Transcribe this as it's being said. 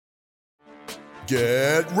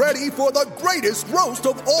Get ready for the greatest roast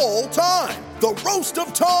of all time, the Roast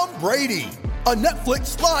of Tom Brady, a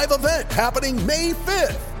Netflix live event happening May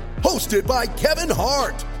 5th. Hosted by Kevin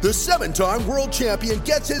Hart, the 7-time world champion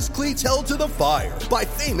gets his cleats held to the fire by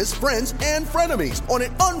famous friends and frenemies on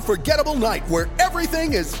an unforgettable night where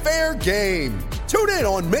everything is fair game. Tune in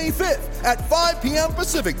on May 5th at 5 p.m.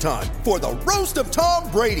 Pacific time for the Roast of Tom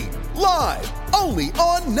Brady, live only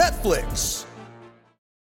on Netflix.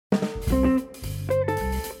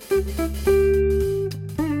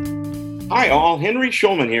 Hi all, Henry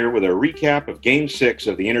Schulman here with a recap of Game 6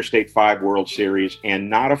 of the Interstate 5 World Series, and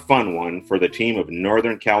not a fun one for the team of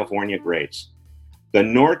Northern California greats. The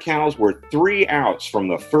NorCals were 3 outs from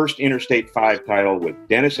the first Interstate 5 title with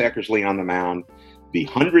Dennis Eckersley on the mound, the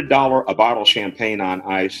 $100 a bottle champagne on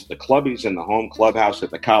ice. The clubbies in the home clubhouse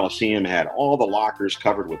at the Coliseum had all the lockers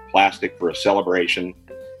covered with plastic for a celebration,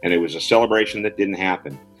 and it was a celebration that didn't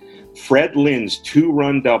happen. Fred Lynn's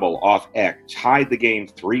 2-run double off Eck tied the game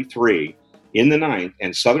 3-3 in the 9th,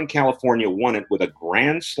 and Southern California won it with a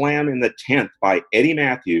grand slam in the 10th by Eddie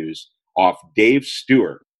Matthews off Dave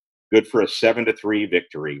Stewart. Good for a 7-3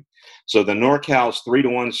 victory. So the NorCal's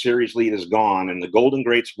 3-1 series lead is gone, and the Golden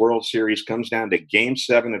Greats World Series comes down to Game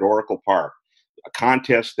 7 at Oracle Park, a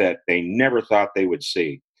contest that they never thought they would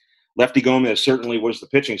see. Lefty Gomez certainly was the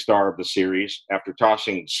pitching star of the series. After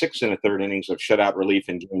tossing 6 1/3 innings of shutout relief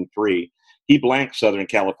in Game 3, he blanked Southern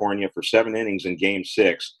California for 7 innings in Game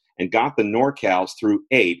 6 and got the NorCals through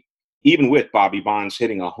 8, even with Bobby Bonds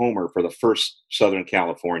hitting a homer for the first Southern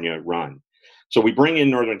California run. So we bring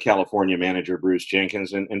in Northern California manager Bruce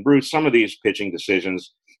Jenkins. And Bruce, some of these pitching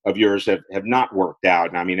decisions of yours have not worked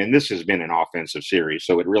out. And this has been an offensive series,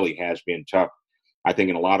 so it really has been tough, I think,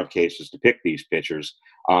 in a lot of cases to pick these pitchers.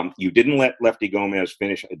 You didn't let Lefty Gomez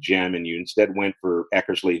finish a gem, and you instead went for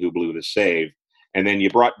Eckersley, who blew the save. And then you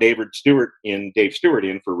brought Dave Stewart in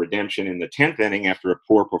for redemption in the 10th inning after a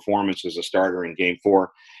poor performance as a starter in Game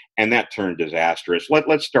 4, and that turned disastrous.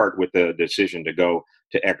 Let's start with the decision to go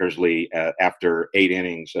to Eckersley after 8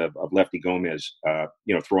 innings of Lefty Gomez,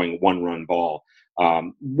 throwing 1-run ball.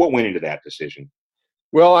 What went into that decision?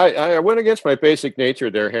 Well, I went against my basic nature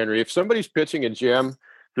there, Henry. If somebody's pitching a gem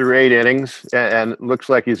through 8 innings and looks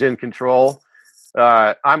like he's in control,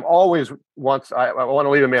 I'm always I want to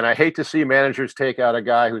leave him in. I hate to see managers take out a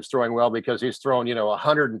guy who's throwing well because he's thrown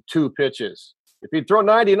 102 pitches. If he'd throw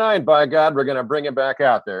 99, by God, we're going to bring him back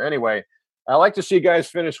out there. Anyway, I like to see guys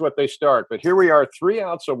finish what they start. But here we are, 3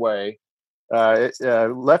 outs away.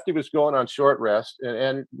 Lefty was going on short rest,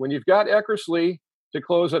 and when you've got Eckersley to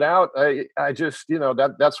close it out, I just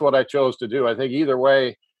that's what I chose to do. I think either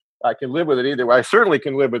way, I can live with it either way. I certainly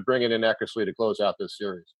can live with bringing in Eckersley to close out this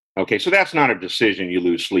series. Okay, so that's not a decision you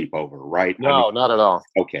lose sleep over, right? No, not at all.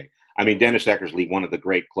 Okay. Dennis Eckersley, one of the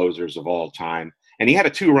great closers of all time, and he had a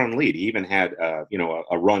 2-run lead. He even had,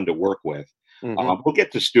 a run to work with. Mm-hmm. We'll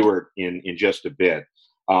get to Stewart in just a bit,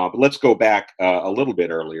 but let's go back a little bit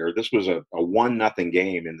earlier. This was a 1-0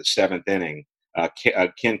 game in the 7th inning.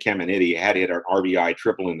 Ken Caminiti had hit an RBI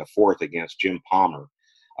triple in the 4th against Jim Palmer.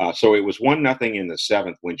 So it was 1-0 in the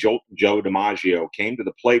 7th when Joe DiMaggio came to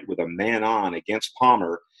the plate with a man on against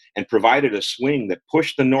Palmer and provided a swing that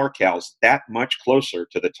pushed the NorCals that much closer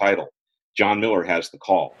to the title. John Miller has the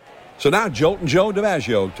call. So now Joltin' Joe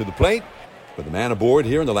DiMaggio to the plate with the man aboard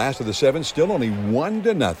here in the last of the 7th, still only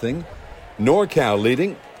 1-0. NorCal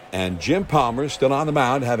leading, and Jim Palmer still on the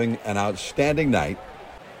mound having an outstanding night.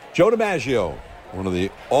 Joe DiMaggio, one of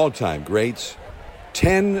the all-time greats,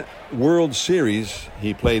 10 World Series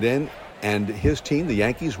he played in, and his team, the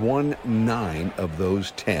Yankees, won 9 of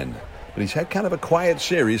those 10. But he's had kind of a quiet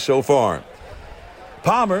series so far.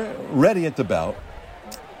 Palmer ready at the belt,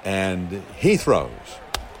 and he throws.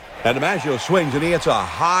 And DiMaggio swings, and he hits a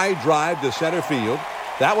high drive to center field.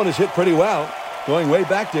 That one is hit pretty well. Going way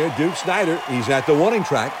back there, Duke Snider, he's at the warning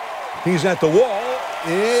track. He's at the wall.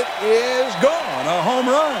 It is gone, a home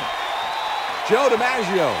run. Joe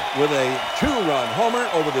DiMaggio with a 2-run homer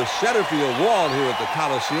over the center field wall here at the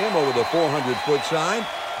Coliseum over the 400-foot sign.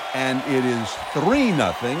 And it is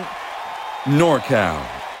 3-0 NorCal.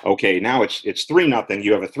 Okay, now it's 3-0.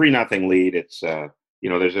 You have a 3-0 lead. It's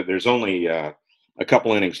there's only a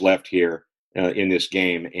couple innings left here in this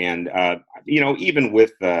game, and even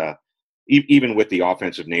with the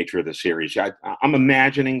offensive nature of the series, I'm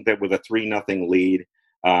imagining that with a 3-0 lead,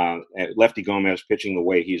 Lefty Gomez pitching the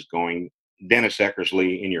way he's going, Dennis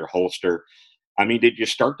Eckersley in your holster. Did you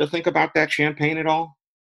start to think about that champagne at all?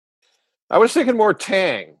 I was thinking more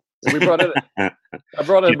Tang. I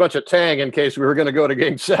brought in a bunch of Tang in case we were going to go to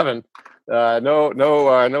Game 7.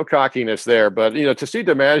 No cockiness there, but to see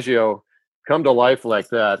DiMaggio come to life like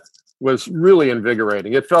that, was really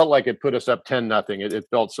invigorating. It felt like it put us up 10-0. It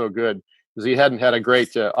felt so good because he hadn't had a great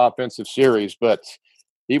offensive series, but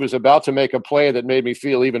he was about to make a play that made me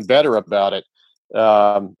feel even better about it.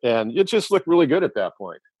 And it just looked really good at that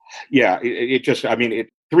point. Yeah, it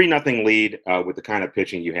 3-0 lead with the kind of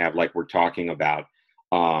pitching you have, like we're talking about,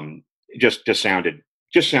 just sounded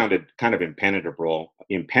kind of impenetrable.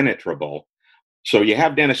 So you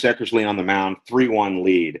have Dennis Eckersley on the mound, 3-1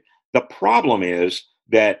 lead. The problem is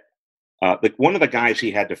that one of the guys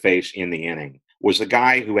he had to face in the inning was the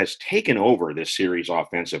guy who has taken over this series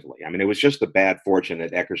offensively. I mean, it was just the bad fortune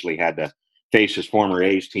that Eckersley had to face his former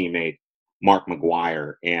A's teammate, Mark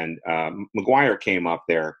McGwire. And McGwire came up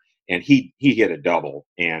there, and he hit a double.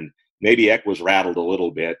 And maybe Eck was rattled a little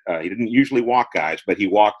bit. He didn't usually walk guys, but he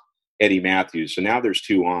walked Eddie Matthews. So now there's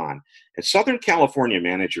 2 on. And Southern California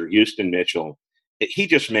manager Houston Mitchell, he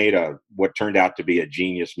just made what turned out to be a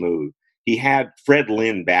genius move. He had Fred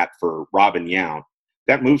Lynn bat for Robin Yount.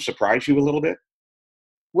 That move surprised you a little bit?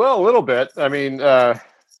 Well, a little bit. I mean,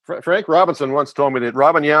 Frank Robinson once told me that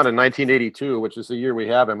Robin Yount in 1982, which is the year we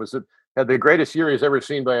have him, had the greatest year he's ever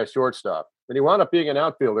seen by a shortstop. And he wound up being an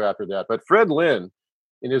outfielder after that. But Fred Lynn,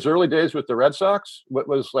 in his early days with the Red Sox,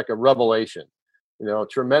 was like a revelation.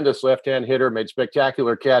 Tremendous left-hand hitter, made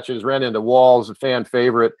spectacular catches, ran into walls, a fan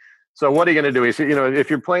favorite. So what are you going to do? He said, if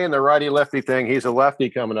you're playing the righty-lefty thing, he's a lefty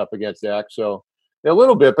coming up against Eck. So a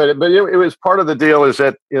little bit, but it was part of the deal is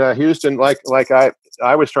that Houston, like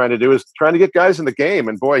I was trying to do, is trying to get guys in the game.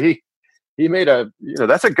 And boy, he made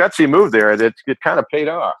that's a gutsy move there. It kind of paid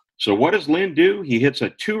off. So what does Lynn do? He hits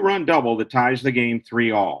a 2-run double that ties the game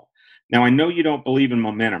 3-all. Now, I know you don't believe in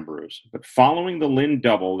momentum, Bruce, but following the Lynn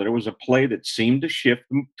double, there was a play that seemed to shift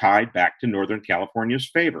the tide back to Northern California's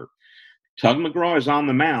favor. Tug McGraw is on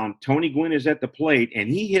the mound. Tony Gwynn is at the plate, and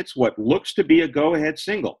he hits what looks to be a go-ahead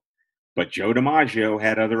single. But Joe DiMaggio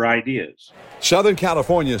had other ideas. Southern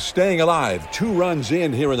California staying alive. 2 runs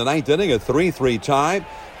in here in the 9th inning, a 3-3 tie.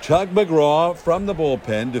 Tug McGraw from the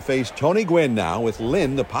bullpen to face Tony Gwynn now with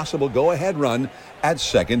Lynn, the possible go-ahead run at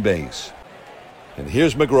second base. And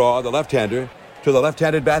here's McGraw, the left-hander, to the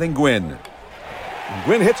left-handed batting Gwynn. And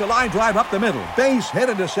Gwynn hits a line drive up the middle. Base hit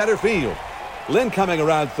into center field. Lynn coming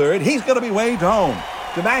around third. He's going to be waved home.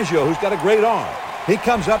 DiMaggio, who's got a great arm. He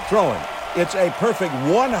comes up throwing. It's a perfect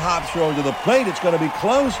one-hop throw to the plate. It's going to be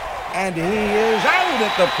close, and he is out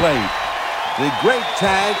at the plate. The great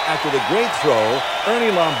tag after the great throw,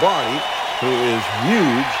 Ernie Lombardi, who is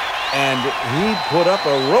huge, and he put up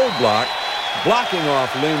a roadblock, blocking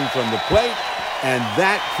off Lynn from the plate, and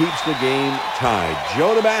that keeps the game tied.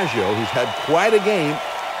 Joe DiMaggio, who's had quite a game,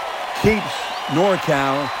 keeps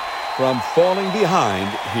NorCal from falling behind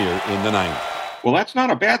here in the 9th. Well, that's not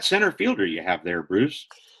a bad center fielder you have there, Bruce.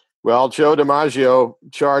 Well, Joe DiMaggio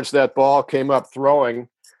charged that ball, came up throwing,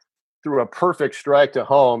 threw a perfect strike to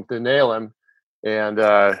home to nail him. And,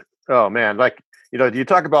 oh, man, you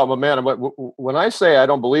talk about momentum. When I say I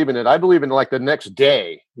don't believe in it, I believe in like the next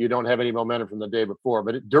day you don't have any momentum from the day before.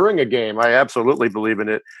 But during a game, I absolutely believe in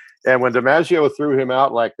it. And when DiMaggio threw him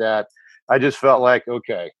out like that, I just felt like,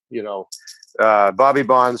 okay, Bobby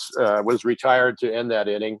Bonds was retired to end that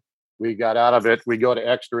inning. We got out of it. We go to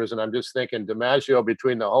extras, and I'm just thinking DiMaggio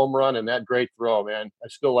between the home run and that great throw, man. I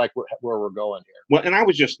still like where we're going here. Well, and I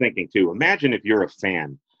was just thinking too. Imagine if you're a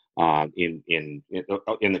fan in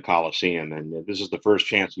the Coliseum, and this is the first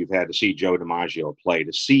chance you've had to see Joe DiMaggio play,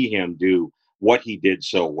 to see him do what he did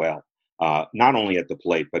so well, not only at the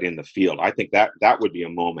plate but in the field. I think that would be a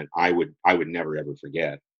moment I would never ever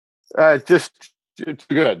forget. Just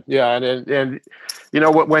good, yeah, and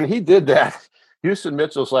when he did that. Houston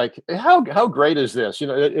Mitchell's like, how great is this?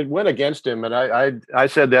 It went against him, and I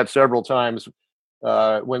said that several times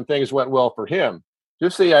when things went well for him.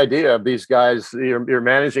 Just the idea of these guys, you're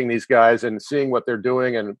managing these guys and seeing what they're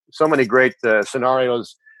doing, and so many great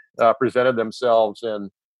scenarios presented themselves, and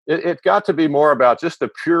it got to be more about just the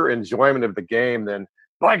pure enjoyment of the game than,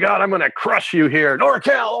 by God, I'm going to crush you here,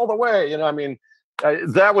 NorCal all the way.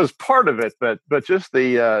 That was part of it, but just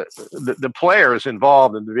the players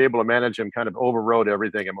involved and to be able to manage them kind of overrode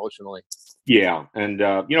everything emotionally. Yeah, and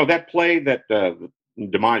that play that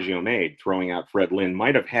DiMaggio made, throwing out Fred Lynn,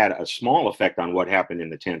 might have had a small effect on what happened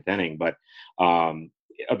in the 10th inning, but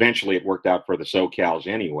eventually it worked out for the SoCals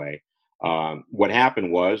anyway. What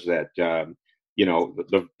happened was that the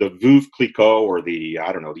Veuve Clicquot, or the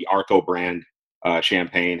Arco brand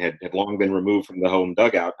champagne had long been removed from the home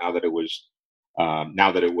dugout. Now that it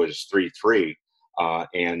was 3-3,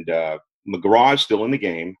 and McGraw is still in the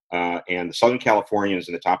game, and the Southern Californians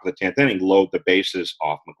in the top of the 10th inning load the bases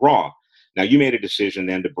off McGraw. Now, you made a decision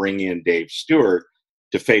then to bring in Dave Stewart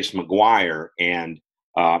to face McGwire, and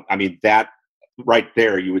I mean, that right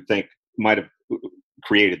there, you would think might have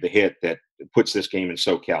created the hit that puts this game in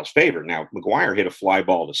SoCal's favor. Now, McGuire hit a fly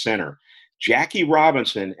ball to center. Jackie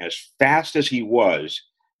Robinson, as fast as he was,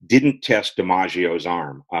 didn't test DiMaggio's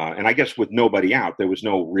arm. And I guess with nobody out, there was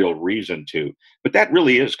no real reason to. But that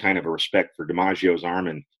really is kind of a respect for DiMaggio's arm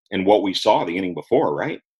and what we saw the inning before,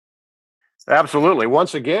 right? Absolutely.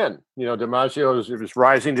 Once again, DiMaggio is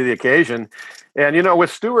rising to the occasion. And, with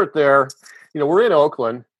Stewart there, we're in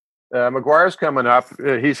Oakland. McGuire's coming up.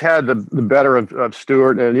 He's had the better of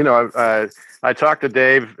Stewart. And, I talked to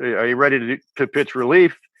Dave. Are you ready to pitch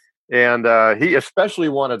relief? And he especially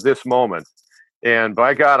wanted this moment. And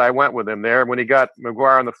by God, I went with him there. When he got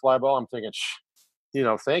McGuire on the fly ball, I'm thinking,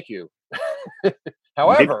 thank you.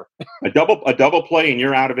 However, a double play and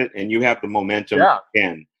you're out of it, and you have the momentum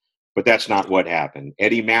again. But that's not what happened.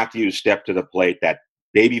 Eddie Matthews stepped to the plate, that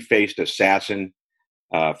baby-faced assassin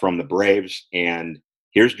from the Braves, and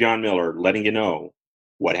here's John Miller letting you know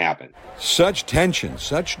what happened. Such tension,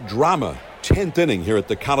 such drama. 10th inning here at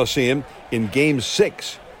the Coliseum in Game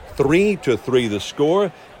 6. 3-3 the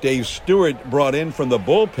score. Dave Stewart brought in from the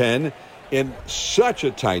bullpen in such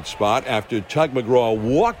a tight spot after Tug McGraw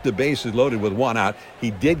walked the bases loaded with one out.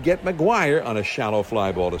 He did get McGuire on a shallow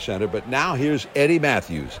fly ball to center, but now here's Eddie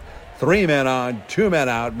Matthews. 3 men on, 2 men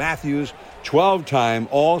out. Matthews, 12-time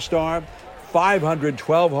All-Star,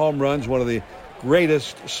 512 home runs, one of the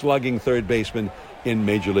greatest slugging third basemen in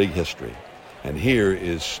Major League history. And here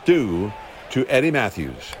is Stu to Eddie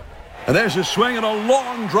Matthews. And there's a swing and a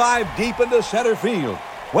long drive deep into center field.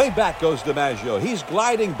 Way back goes DiMaggio. He's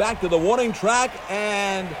gliding back to the warning track,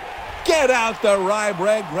 and get out the rye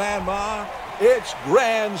bread, Grandma. It's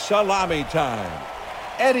grand salami time.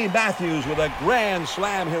 Eddie Matthews with a grand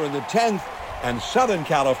slam here in the 10th, and Southern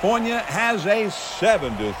California has a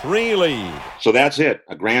 7-3 lead. So that's it.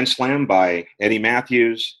 A grand slam by Eddie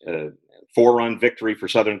Matthews, a 4-run victory for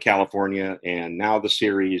Southern California, and now the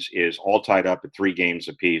series is all tied up at 3 games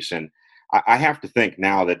apiece. And I have to think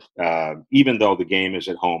now that even though the game is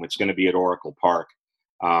at home, it's going to be at Oracle Park.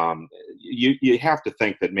 You have to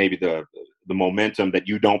think that maybe the momentum that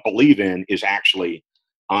you don't believe in is actually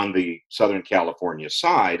on the Southern California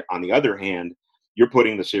side. On the other hand, you're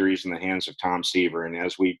putting the series in the hands of Tom Seaver, and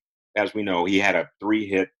as we know, he had a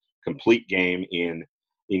 3-hit complete game in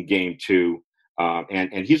Game 2,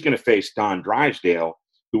 and he's going to face Don Drysdale,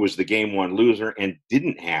 who was the Game 1 loser and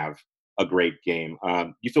didn't have a great game.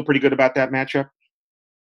 You feel pretty good about that matchup?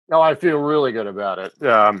 No, I feel really good about it.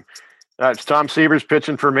 It's Tom Seaver's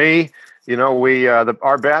pitching for me.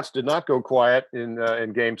 Our bats did not go quiet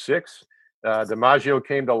in Game 6. DiMaggio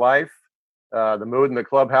came to life. The mood in the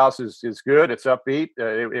clubhouse is good. It's upbeat.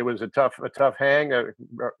 It was a tough hang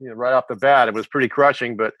right off the bat. It was pretty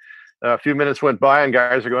crushing, but a few minutes went by and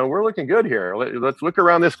guys are going, we're looking good here. Let's look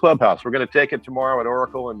around this clubhouse. We're going to take it tomorrow at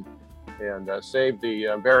Oracle and save the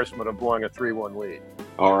embarrassment of blowing a 3-1 lead.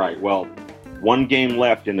 All right. Well, 1 game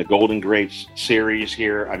left in the Golden Greats series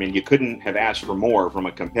here. I mean, you couldn't have asked for more from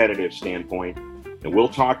a competitive standpoint. And we'll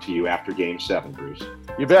talk to you after Game 7, Bruce.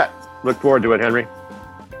 You bet. Look forward to it, Henry.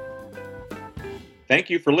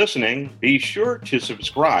 Thank you for listening. Be sure to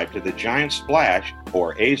subscribe to the Giant Splash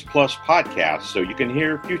or A's Plus podcast so you can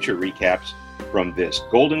hear future recaps from this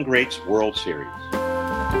Golden Greats World Series.